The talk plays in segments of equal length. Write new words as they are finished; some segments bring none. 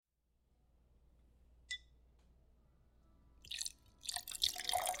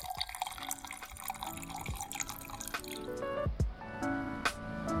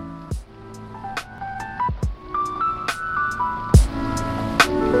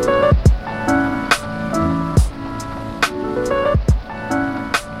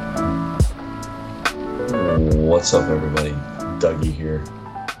What's up, everybody? Dougie here.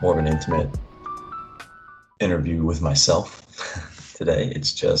 More of an intimate interview with myself today.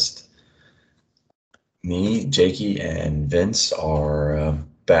 It's just me, Jakey, and Vince are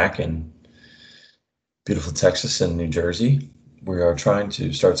back in beautiful Texas and New Jersey. We are trying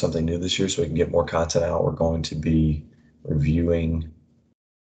to start something new this year so we can get more content out. We're going to be reviewing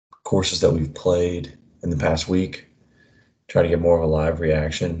courses that we've played in the past week, try to get more of a live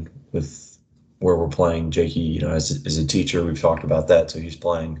reaction with where we're playing. Jakey, as a teacher, we've talked about that. So he's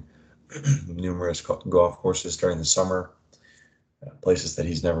playing numerous golf courses during the summer, places that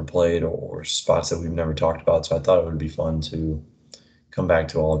he's never played or spots that we've never talked about. So I thought it would be fun to come back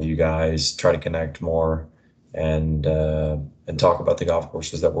to all of you guys, try to connect more, and talk about the golf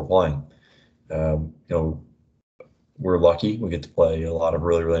courses that we're playing. Um, you know, we're lucky; we get to play a lot of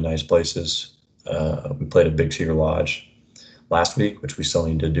really nice places. We played at Big Cedar Lodge last week, which we still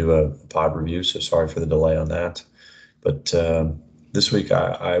need to do a pod review. So sorry for the delay on that. But this week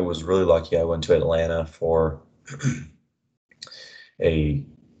I was really lucky. I went to Atlanta for a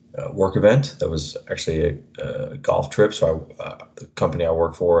work event that was actually a golf trip. So the company I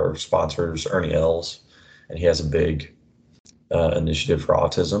work for sponsors Ernie Els, and he has a big initiative for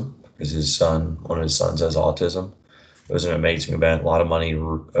autism because one of his sons has autism. It was an amazing event, a lot of money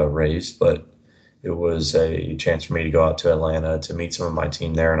raised, but it was a chance for me to go out to Atlanta to meet some of my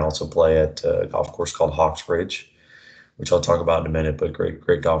team there and also play at a golf course called Hawks Ridge, which I'll talk about in a minute, but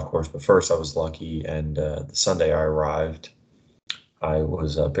great golf course. But first, I was lucky, and the Sunday I arrived, I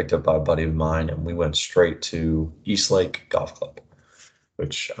was picked up by a buddy of mine, and we went straight to Eastlake Golf Club,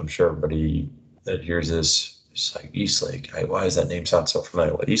 which I'm sure everybody that hears this is like, Eastlake. Why does that name sound so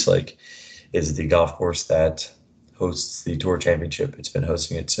familiar? Well, Eastlake is the golf course that hosts the Tour Championship. It's been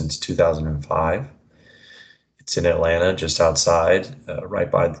hosting it since 2005. It's in Atlanta, just outside, right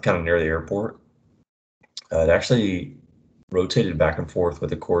by kind of near the airport. It actually rotated back and forth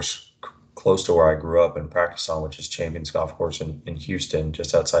with a course close to where I grew up and practiced on, which is Champions Golf Course in Houston,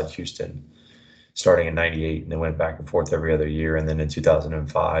 just outside Houston, starting in '98, and they went back and forth every other year. And then in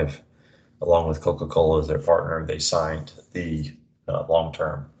 2005, along with Coca-Cola as their partner, they signed the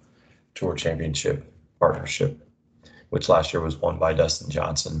long-term Tour Championship partnership, which last year was won by Dustin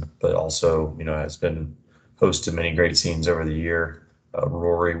Johnson, but also, has been host to many great scenes over the year.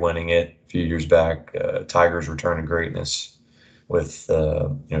 Rory winning it a few years back, Tiger's return to greatness with,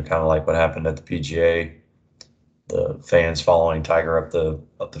 kind of like what happened at the PGA, the fans following Tiger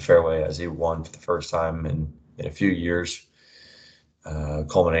up the fairway as he won for the first time in a few years,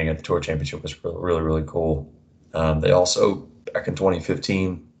 culminating at the Tour Championship was really cool. They also, back in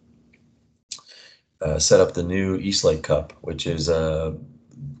 2015, set up the new Eastlake Cup, which is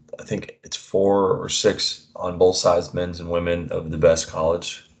I think it's 4 or 6 on both sides, men's and women, of the best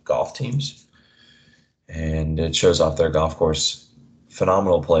college golf teams. And it shows off their golf course.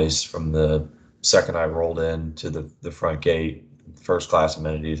 Phenomenal place from the second I rolled in to the front gate. First class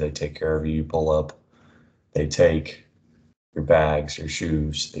amenities. They take care of you. You pull up. They take your bags, your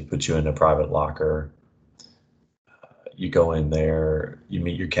shoes. They put you in a private locker. You go in there. You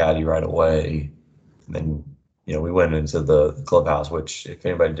meet your caddy right away. And then, we went into the clubhouse, which, if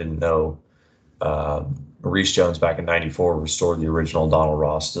anybody didn't know, Maurice Jones back in '94 restored the original Donald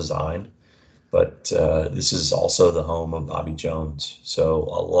Ross design. But this is also the home of Bobby Jones. So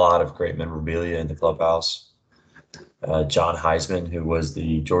a lot of great memorabilia in the clubhouse. John Heisman, who was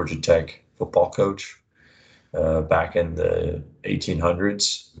the Georgia Tech football coach back in the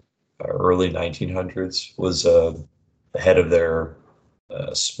 1800s, early 1900s, was the head of their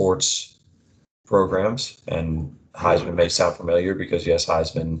sports programs. And Heisman may sound familiar because, yes,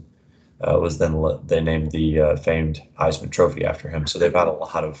 Heisman was then they named the famed Heisman Trophy after him. So they've had a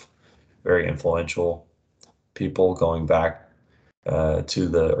lot of very influential people going back to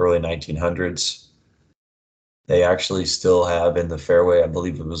the early 1900s. They actually still have in the fairway, I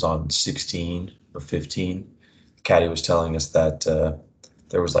believe it was on 16 or 15. Caddy was telling us that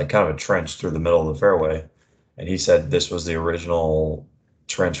there was like kind of a trench through the middle of the fairway, and he said this was the original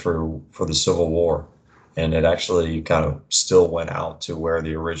trench for the Civil War, and it actually kind of still went out to where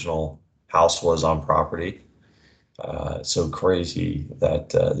the original house was on property. So crazy that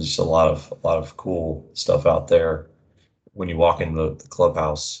there's just a lot of cool stuff out there. When you walk in the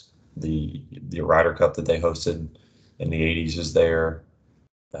clubhouse, the Ryder Cup that they hosted in the '80s is there.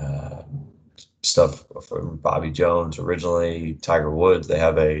 Uh, Stuff from Bobby Jones originally, Tiger Woods. They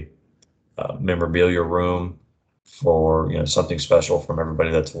have a memorabilia room for something special from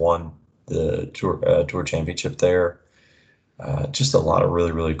everybody that's won the tour championship there. Just a lot of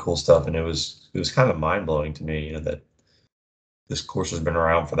really cool stuff, and it was kind of mind blowing to me, that this course has been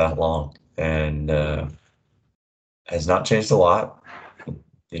around for that long, and has not changed a lot.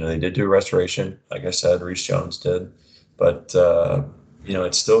 They did do a restoration, like I said, Reese Jones did, but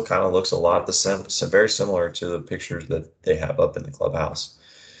it still kind of looks a lot the same, very similar to the pictures that they have up in the clubhouse.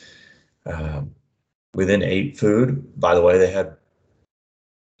 Um, Within 8 food, by the way, they had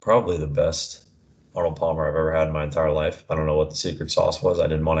probably the best Arnold Palmer I've ever had in my entire life. I don't know what the secret sauce was. I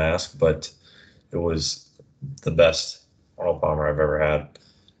didn't want to ask, but it was the best Arnold Palmer I've ever had.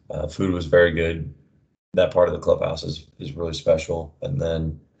 Food was very good. That part of the clubhouse is really special. And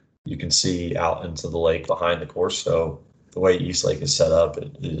then you can see out into the lake behind the course. So the way East Lake is set up,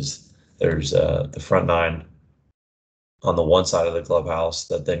 it is there's the front nine on the one side of the clubhouse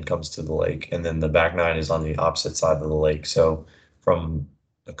that then comes to the lake, and then the back nine is on the opposite side of the lake. So from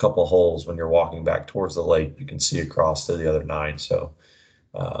a couple holes when you're walking back towards the lake, you can see across to the other nine. So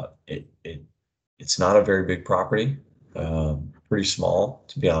it's not a very big property, pretty small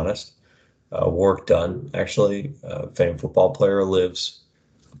to be honest. Work done actually. Famed football player lives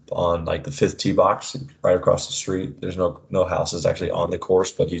on like the fifth tee box right across the street. There's no houses actually on the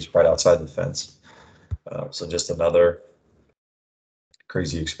course, but he's right outside the fence. So just another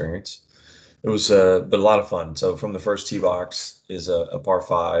crazy experience. It was, but a lot of fun. So from the first tee box is a par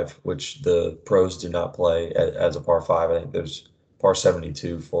five, which the pros do not play as a par five. I think there's par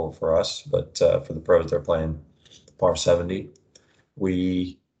 72 for us, but for the pros they're playing par 70.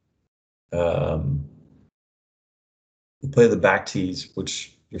 We um, we play the back tees,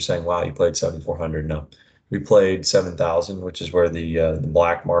 which you're saying, wow, you played 7,400. No, we played 7,000, which is where the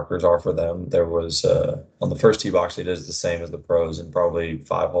black markers are for them. There was on the first tee box, it is the same as the pros in probably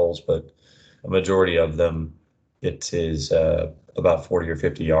 5 holes, but a majority of them, it is about 40 or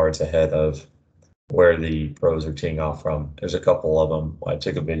 50 yards ahead of where the pros are teeing off from. There's a couple of them. I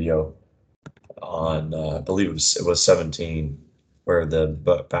took a video on, I believe it was 17, where the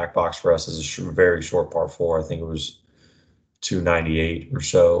back box for us is a very short par four. I think it was 298 or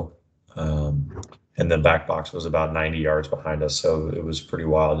so. And the back box was about 90 yards behind us. So it was pretty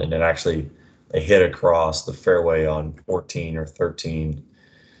wild. And it actually, they hit across the fairway on 14 or 13.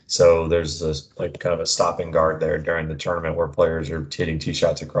 So there's this like kind of a stopping guard there during the tournament where players are hitting tee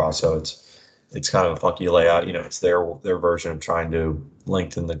shots across. So it's kind of a funky layout. It's their version of trying to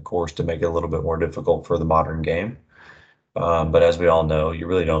lengthen the course to make it a little bit more difficult for the modern game. But as we all know, you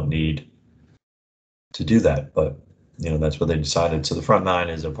really don't need to do that. But that's what they decided. So the front nine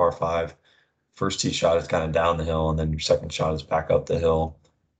is a par five. First tee shot is kind of down the hill, and then your second shot is back up the hill.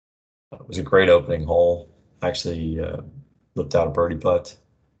 It was a great opening hole. Actually, flipped out a birdie putt,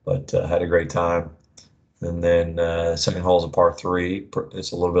 but had a great time. And then second hole is a par three.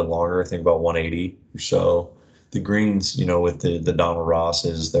 It's a little bit longer, I think about 180 or so. The greens, with the Donald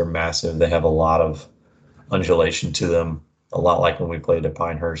Rosses, they're massive. They have a lot of undulation to them, a lot like when we played at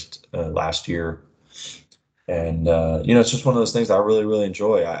Pinehurst last year. And it's just one of those things I really, really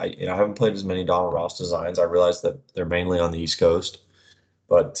enjoy. I haven't played as many Donald Ross designs. I realize that they're mainly on the East Coast,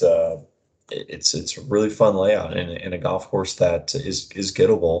 but it's a really fun layout and a golf course that is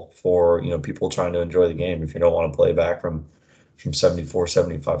gettable for people trying to enjoy the game. If you don't want to play back from 74,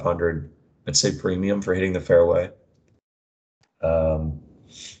 7,500, I'd say premium for hitting the fairway.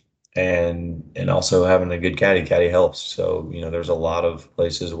 And also having a good caddy helps. So there's a lot of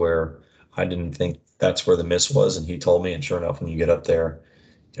places where I didn't think that's where the miss was, and he told me. And sure enough, when you get up there,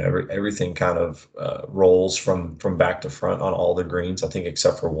 everything kind of rolls from back to front on all the greens. I think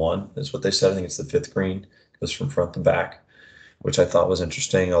except for one is what they said. I think it's the fifth green goes from front to back, which I thought was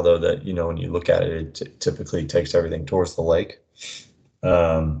interesting. Although that when you look at it, it typically takes everything towards the lake.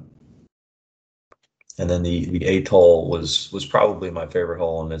 And then the eighth hole was probably my favorite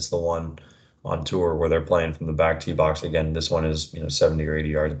hole, and it's the one on tour where they're playing from the back tee box again. This one is 70 or 80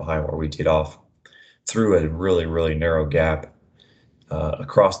 yards behind where we teed off, through a really, really narrow gap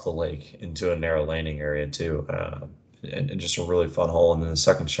across the lake into a narrow landing area too, and just a really fun hole. And then the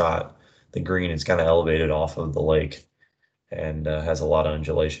second shot, the green is kind of elevated off of the lake and has a lot of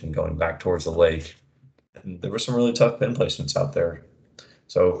undulation going back towards the lake. And there were some really tough pin placements out there.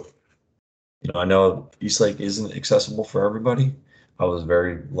 So I know East Lake isn't accessible for everybody. I was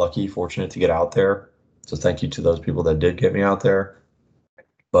very lucky, fortunate to get out there. So thank you to those people that did get me out there.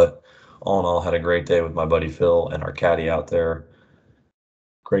 But all in all, had a great day with my buddy Phil and our caddy out there.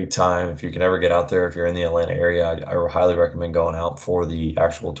 Great time. If you can ever get out there, if you're in the Atlanta area, I highly recommend going out for the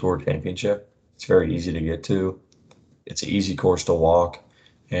actual Tour Championship. It's very easy to get to. It's an easy course to walk,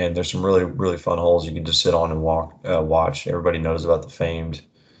 and there's some really, really fun holes you can just sit on and watch. Everybody knows about the famed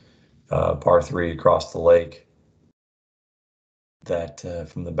par three across the lake that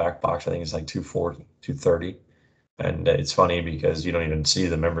from the back box, I think it's like 240, 230. And it's funny because you don't even see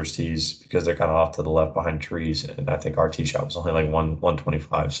the members' tees because they're kind of off to the left behind trees. And I think our tee shot was only like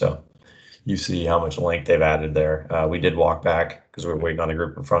 125. So you see how much length they've added there. We did walk back because we were waiting on a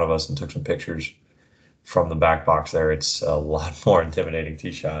group in front of us and took some pictures from the back box there. It's a lot more intimidating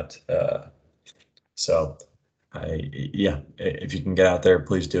tee shot. So yeah, if you can get out there,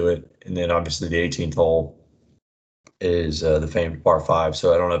 please do it. And then obviously the 18th hole is the famed par five.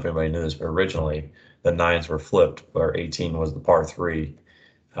 So I don't know if anybody knew this, but originally the nines were flipped, where 18 was the par three,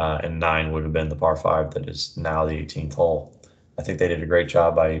 and nine would have been the par five that is now the 18th hole. I think they did a great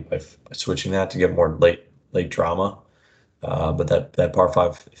job by switching that to get more late drama. But that par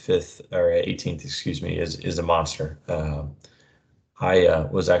five fifth or 18th, excuse me, is a monster. I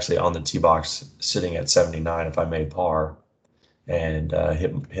was actually on the tee box sitting at 79 if I made par, and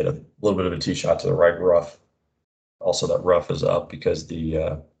hit a little bit of a tee shot to the right rough. Also, that rough is up because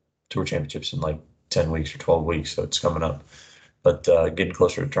the Tour Championships in like 10 weeks or 12 weeks, so it's coming up. But getting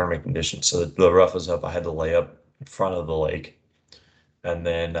closer to tournament conditions, so the rough is up. I had to lay up in front of the lake, and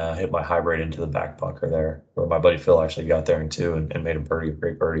then hit my hybrid into the back bunker there, where my buddy Phil actually got there in two and made a birdie, a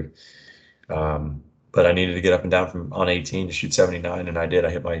great birdie. But I needed to get up and down from on 18 to shoot 79, and I did.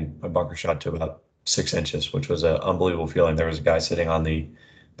 I hit my bunker shot to about 6 inches, which was an unbelievable feeling. There was a guy sitting on the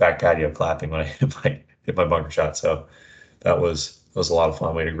back patio clapping when I hit my bunker shot. So that was a lot of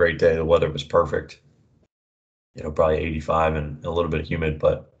fun. We had a great day. The weather was perfect. Probably 85 and a little bit humid,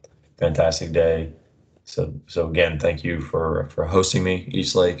 but fantastic day. So again, thank you for hosting me,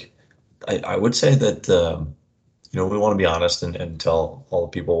 East Lake. I would say that we want to be honest and tell all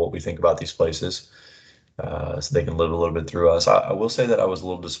the people what we think about these places, so they can live a little bit through us. I will say that I was a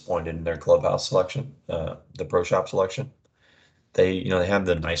little disappointed in their clubhouse selection, the pro shop selection. They have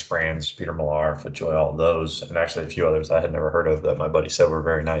the nice brands, Peter Millar, FootJoy, all of those, and actually a few others I had never heard of that my buddy said were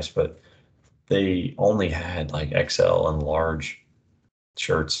very nice, but they only had like XL and large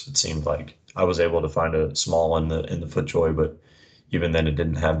shirts. It seemed like I was able to find a small one in the FootJoy, but even then it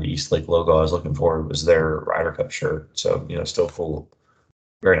didn't have the East Lake logo I was looking for. It was their Ryder Cup shirt, so still cool,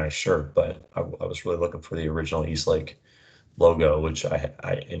 very nice shirt, but I was really looking for the original East Lake logo, which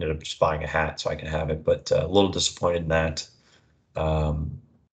I ended up just buying a hat so I can have it, but a little disappointed in that. Um,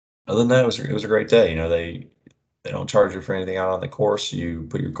 Other than that, it was a great day. They don't charge you for anything out on the course. You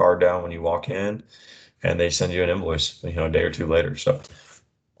put your card down when you walk in, and they send you an invoice, a day or two later. So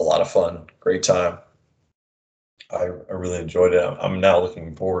a lot of fun, great time. I really enjoyed it. I'm now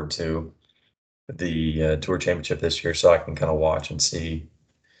looking forward to the Tour Championship this year, so I can kind of watch and see,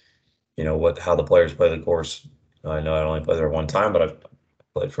 how the players play the course. I know I only played there one time, but I've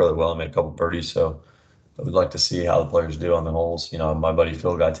played fairly well. I made a couple birdies, so I would like to see how the players do on the holes. My buddy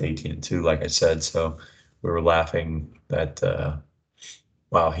Phil got to 18 and 2, like I said, so we were laughing that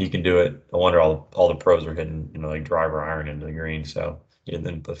wow, he can do it. No wonder all the pros are hitting, like driver iron into the green. So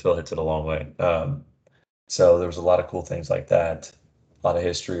but Phil hits it a long way. So there was a lot of cool things like that. A lot of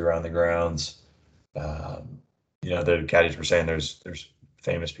history around the grounds. Um, the caddies were saying there's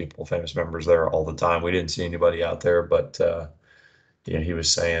famous people, famous members there all the time. We didn't see anybody out there, but he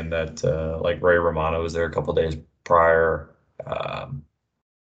was saying that like Ray Romano was there a couple days prior. Um,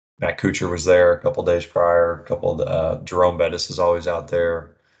 Matt Kuchar was there a couple days prior. Jerome Bettis is always out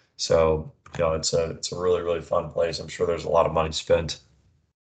there. So it's a really really fun place. I'm sure there's a lot of money spent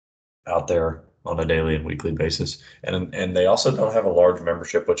out there on a daily and weekly basis. And they also don't have a large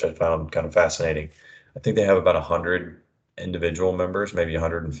membership, which I found kind of fascinating. I think they have about 100 individual members, maybe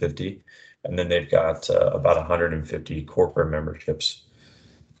 150, and then they've got about 150 corporate memberships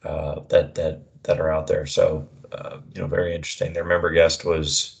that are out there. So very interesting. Their member guest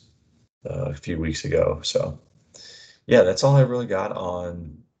was a few weeks ago. So yeah, that's all I really got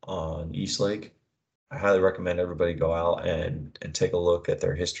on East Lake. I highly recommend everybody go out and take a look at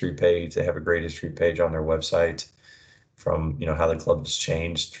their history page. They have a great history page on their website from how the club has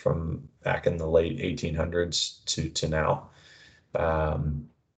changed from back in the late 1800s to now. Um,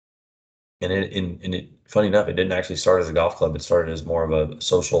 and funny enough, it didn't actually start as a golf club. It started as more of a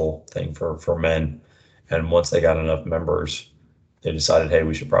social thing for men. And once they got enough members, they decided, hey,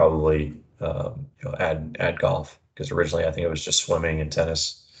 we should probably add golf, because originally I think it was just swimming and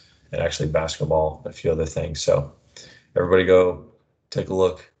tennis and actually basketball, a few other things. So everybody go take a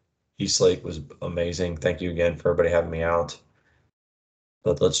look. East Lake was amazing. Thank you again for everybody having me out.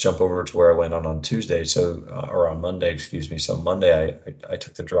 But let's jump over to where I went on Tuesday. So or on Monday, excuse me. So Monday I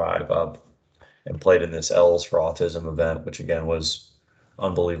took the drive up and played in this L's for Autism event, which again was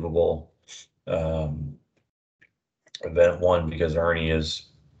unbelievable. Event one because Ernie is,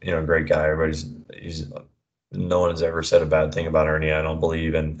 a great guy. He's no one has ever said a bad thing about Ernie, I don't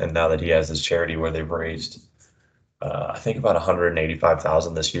believe. And now that he has this charity where they've raised I think about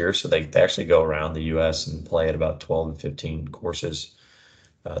 185,000 this year. So they actually go around the U.S. and play at about 12 to 15 courses.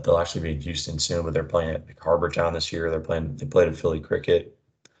 They'll actually be in Houston soon, but they're playing at Harbor Town this year. They played at Philly Cricket.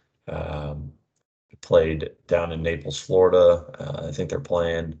 Um, played down in Naples, Florida. I think they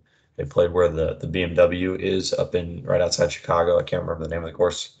played where the BMW is up in right outside Chicago. I can't remember the name of the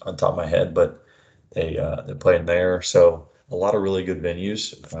course on top of my head, but they're playing there. So a lot of really good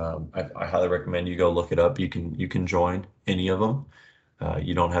venues. I highly recommend you go look it up. You can join any of them.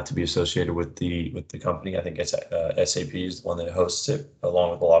 You don't have to be associated with the company. I think it's SAP is the one that hosts it,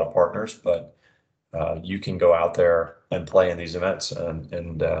 along with a lot of partners. But you can go out there and play in these events,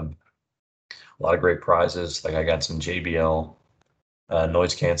 and a lot of great prizes. Like I got some JBL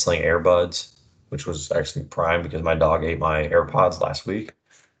noise canceling earbuds, which was actually prime because my dog ate my AirPods last week.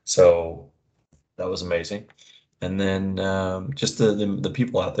 So that was amazing. And then just the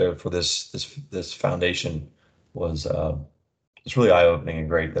people out there for this foundation was it's really eye opening and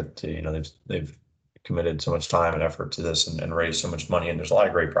great that they've committed so much time and effort to this and raised so much money. And there's a lot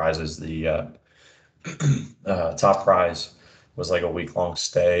of great prizes. The top prize was like a week long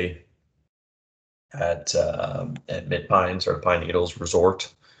stay at Mid Pines or Pine Needles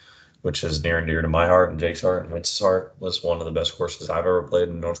Resort, which is near and dear to my heart and Jake's heart and Vince's heart. Was one of the best courses I've ever played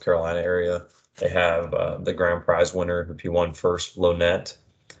in the North Carolina area. They have the grand prize winner if you won first low net,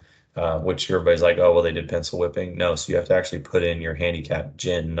 which everybody's like, oh well, they did pencil whipping. No, so you have to actually put in your handicap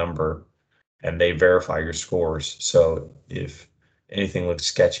GIN number, and they verify your scores. So if anything looks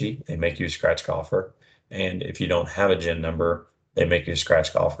sketchy, they make you a scratch golfer. And if you don't have a GIN number, they make you a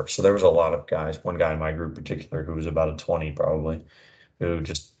scratch golfer. So there was a lot of guys, one guy in my group in particular who was about a 20 probably, who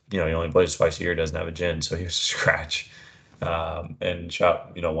just, he only plays twice a year, doesn't have a GIN, so he was a scratch. And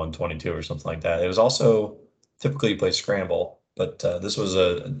shot, 122 or something like that. It was also typically you play scramble, but this was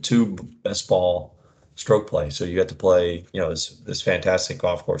a two best ball stroke play. So you got to play, this fantastic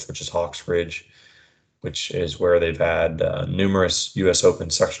golf course, which is Hawks Ridge, which is where they've had numerous U.S. Open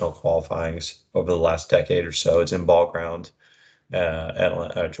sectional qualifyings over the last decade or so. It's in ball ground,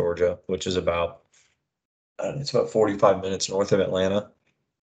 Atlanta, Georgia, which is it's about 45 minutes north of Atlanta.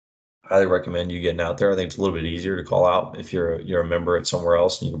 Highly recommend you getting out there. I think it's a little bit easier to call out if you're a member at somewhere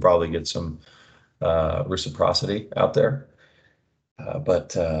else, and you can probably get some reciprocity out there. But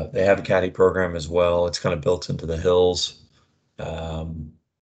they have a caddy program as well. It's kind of built into the hills. Um,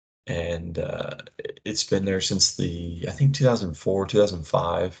 and it's been there since I think 2004,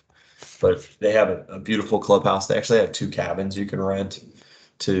 2005. But they have a beautiful clubhouse. They actually have two cabins you can rent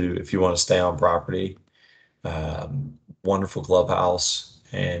to if you want to stay on property. Wonderful clubhouse,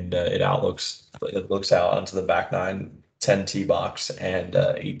 and it looks out onto the back nine, 10 tee box, and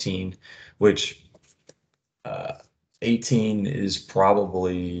 18, which uh, 18 is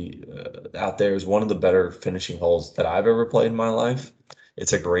probably out there is one of the better finishing holes that I've ever played in my life.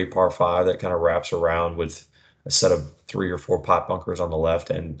 It's a great par five that kind of wraps around with a set of three or four pot bunkers on the left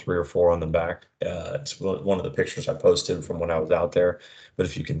and three or four on the back. It's one of the pictures I posted from when I was out there. But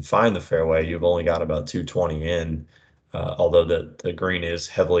if you can find the fairway, you've only got about 220 in, although the green is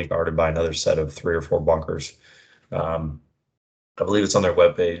heavily guarded by another set of three or four bunkers. Um, I believe it's on their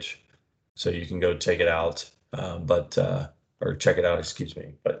webpage, so you can go take it out, but or check it out, excuse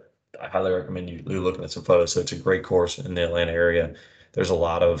me. But I highly recommend you looking at some photos. So it's a great course in the Atlanta area. There's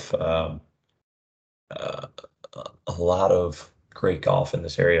uh, a lot of great golf in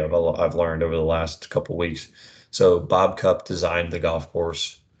this area. I've learned over the last couple weeks. So Bob Cup designed the golf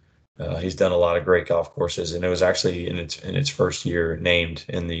course. He's done a lot of great golf courses, and it was actually in its first year named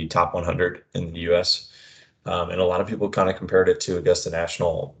in the top 100 in the U.S. And a lot of people kind of compared it to Augusta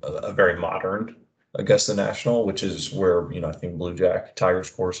National, a very modern Augusta National, which is where I think Blue Jack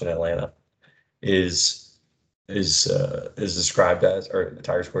Tigers course in Atlanta is is described as, or the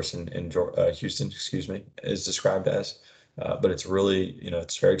Tigers course in Houston, excuse me, is described as. But it's really,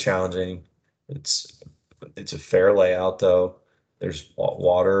 it's very challenging. It's it's a fair layout though. There's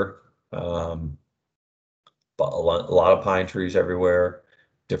water, but a lot of pine trees everywhere,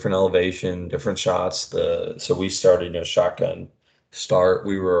 different elevation, different shots. So we started shotgun start.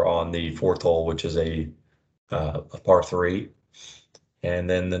 We were on the fourth hole, which is a par three, and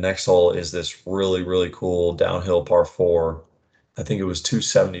then the next hole is this really really cool downhill par four. I think it was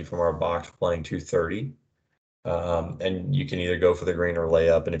 270 from our box, playing 230. And you can either go for the green or lay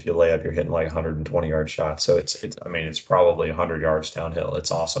up, and if you lay up, you're hitting like 120-yard shots. So it's I mean it's probably 100 yards downhill.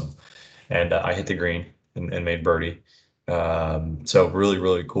 It's awesome, and I hit the green and made birdie. So really,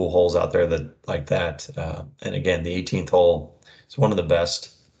 really cool holes out there that like that. And again, the 18th hole is one of the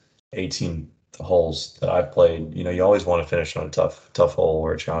best 18 holes that I've played. You always want to finish on a tough hole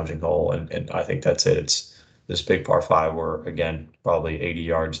or a challenging hole, and I think that's it. this big par five where again probably 80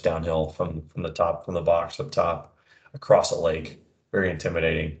 yards downhill from the box up top across a lake. Very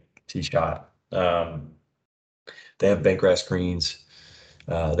intimidating tee shot. They have bent grass greens.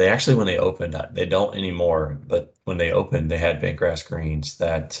 They actually, when they opened, they don't anymore, but when they opened, they had bent grass greens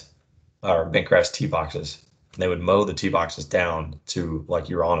that are bent grass tee boxes. And they would mow the tee boxes down to like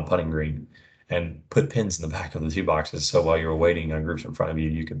you were on a putting green and put pins in the back of the tee boxes. So while you were waiting on groups in front of you,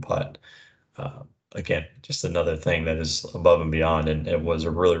 you could putt. Again, just another thing that is above and beyond. And it was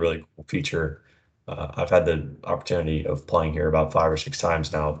a really, really cool feature. I've had the opportunity of playing here about 5 or 6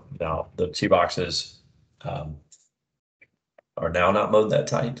 times now. Now, the tee boxes are now not mowed that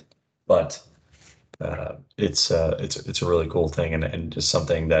tight, but it's a really cool thing and just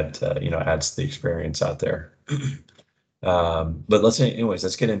something that adds to the experience out there. But let's say, anyways,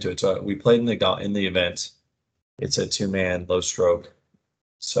 let's get into it. So we played in the event. It's a 2-man low stroke.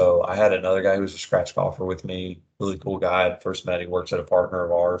 So I had another guy who was a scratch golfer with me, really cool guy. I first met, he works at a partner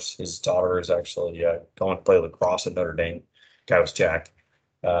of ours. His daughter is actually going to play lacrosse at Notre Dame. Guy was Jack.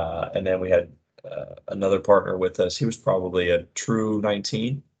 And then we had another partner with us. He was probably a true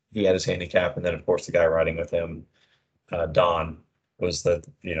 19. He had his handicap. And then, of course, the guy riding with him, Don, was the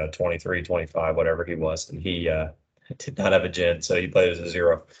 23, 25, whatever he was. And he did not have a gin, so he played as a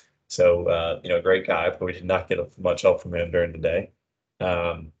 0. So, great guy, but we did not get much help from him during the day.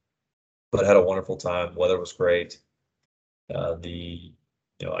 But had a wonderful time. Weather was great.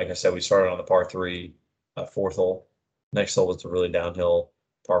 Like I said, we started on the par 3, fourth hole. Next hole was a really downhill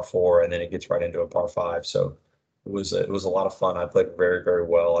par 4, and then it gets right into a par 5. So it was a lot of fun. I played very, very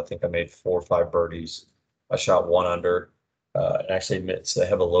well. I think I made 4 or 5 birdies. I shot 1 under. And actually admits they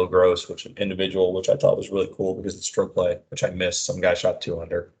have a low gross, which I thought was really cool because it's stroke play, which I missed. Some guy shot 2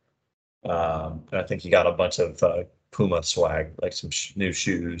 under. And I think he got a bunch of Puma swag, like some new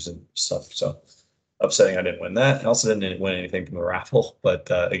shoes and stuff. So upsetting I didn't win that. I also didn't win anything from the raffle, but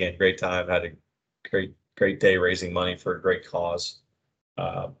again, great time. Had a great day raising money for a great cause,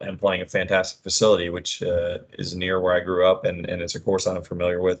 and playing a fantastic facility, which is near where I grew up, and it's a course I'm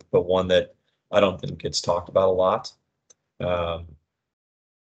familiar with, but one that I don't think gets talked about a lot,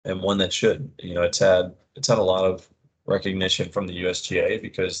 and one that should. It's had a lot of recognition from the USGA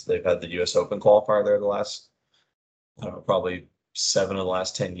because they've had the US Open qualifier there the last, I don't know, probably 7 of the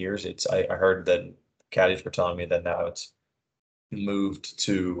last 10 years. I heard that caddies were telling me that now it's moved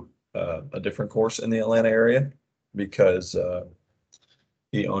to a different course in the Atlanta area because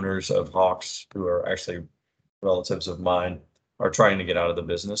the owners of Hawks, who are actually relatives of mine, are trying to get out of the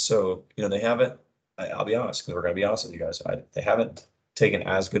business. So, they haven't, I'll be honest, because we're going to be honest with you guys, they haven't taken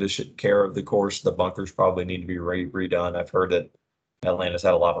as good a care of the course. The bunkers probably need to be redone. I've heard that Atlanta's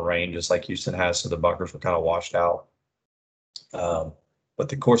had a lot of rain, just like Houston has, so the bunkers were kind of washed out. But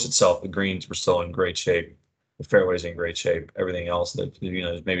the course itself, the greens were still in great shape. The fairways in great shape. Everything else that,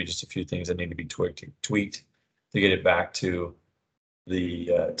 there's maybe just a few things that need to be tweaked to get it back to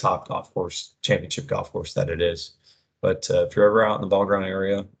the top golf course, championship golf course that it is. But if you're ever out in the ball ground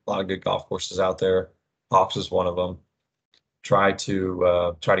area, a lot of good golf courses out there. Hawks is one of them. Try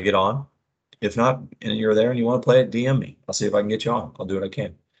to get on. If not, and you're there and you want to play it, DM me. I'll see if I can get you on. I'll do what I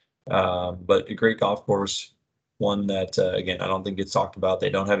can. But a great golf course, one that again I don't think gets talked about. They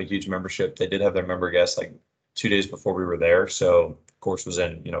don't have a huge membership. They did have their member guests like 2 days before we were there, so the course was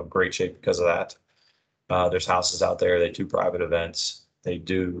in great shape because of that. There's houses out there. They do private events. They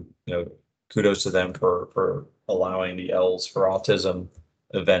do, kudos to them for allowing the L's for Autism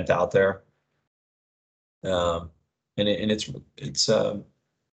event out there. And it's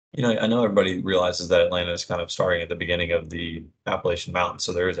I know everybody realizes that Atlanta is kind of starting at the beginning of the Appalachian Mountains,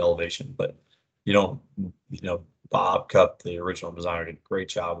 so there is elevation, but you don't, Bob Cup, the original designer, did a great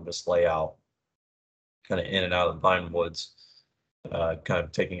job of this layout, kind of in and out of the pine woods, kind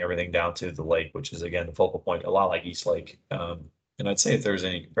of taking everything down to the lake, which is again the focal point, a lot like East Lake. And I'd say if there's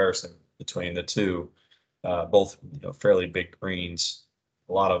any comparison between the two, both fairly big greens,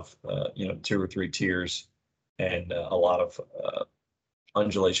 a lot of 2 or 3 tiers, and a lot of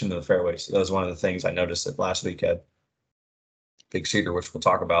undulation to the fairways. That was one of the things I noticed that last week at Big Cedar, which we'll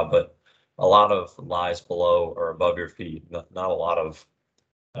talk about, but a lot of lies below or above your feet, not a lot of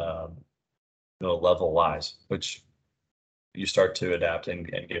level lies, which you start to adapt and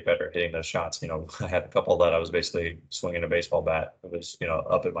get better at hitting those shots. I had a couple that I was basically swinging a baseball bat. It was,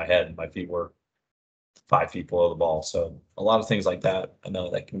 up at my head and my feet were 5 feet below the ball. So a lot of things like that. I know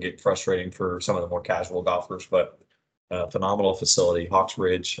that can get frustrating for some of the more casual golfers, but phenomenal facility, Hawks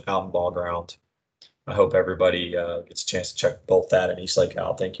Ridge out in ball ground. I hope everybody gets a chance to check both that and East Lake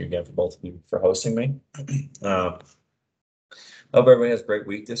out. Thank you again for both of you for hosting me. Hope everybody has a great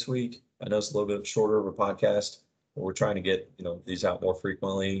week this week. I know it's a little bit shorter of a podcast, but we're trying to get these out more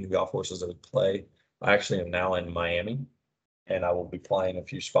frequently. Golf courses that we play. I actually am now in Miami, and I will be playing a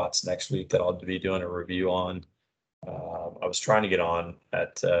few spots next week that I'll be doing a review on. I was trying to get on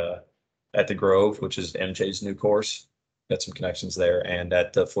at the Grove, which is MJ's new course. Got some connections there, and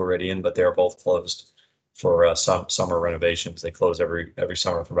at the Floridian, but they're both closed for some summer renovations. They close every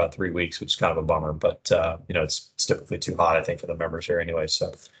summer for about 3 weeks, which is kind of a bummer. But it's typically too hot, I think, for the members here anyway.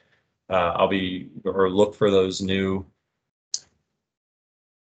 So I'll be or look for those new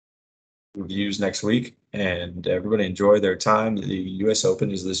reviews next week, and everybody enjoy their time. The U.S. Open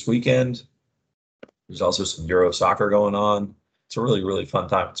is this weekend. There's also some Euro soccer going on. It's a really, really fun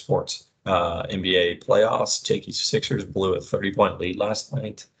time in sports. NBA playoffs. Jakey's Sixers blew a 30-point lead last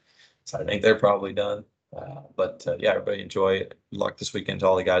night, so I think they're probably done. But yeah, everybody enjoy it. Good luck this weekend to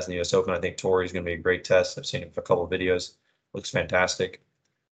all the guys in the U.S. Open. I think Torrey's going to be a great test. I've seen him for a couple of videos. Looks fantastic.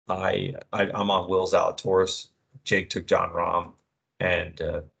 I'm on Will Zalatoris. Jake took John Rahm, and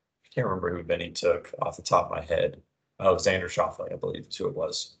I can't remember who Vinny took off the top of my head. Oh, Xander Schauffele, I believe is who it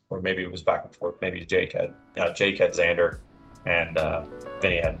was, or maybe it was back and forth. Maybe Jake had Xander, and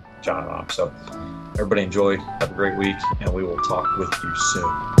Vinny had John Rahm. So everybody enjoy. Have a great week, and we will talk with you soon.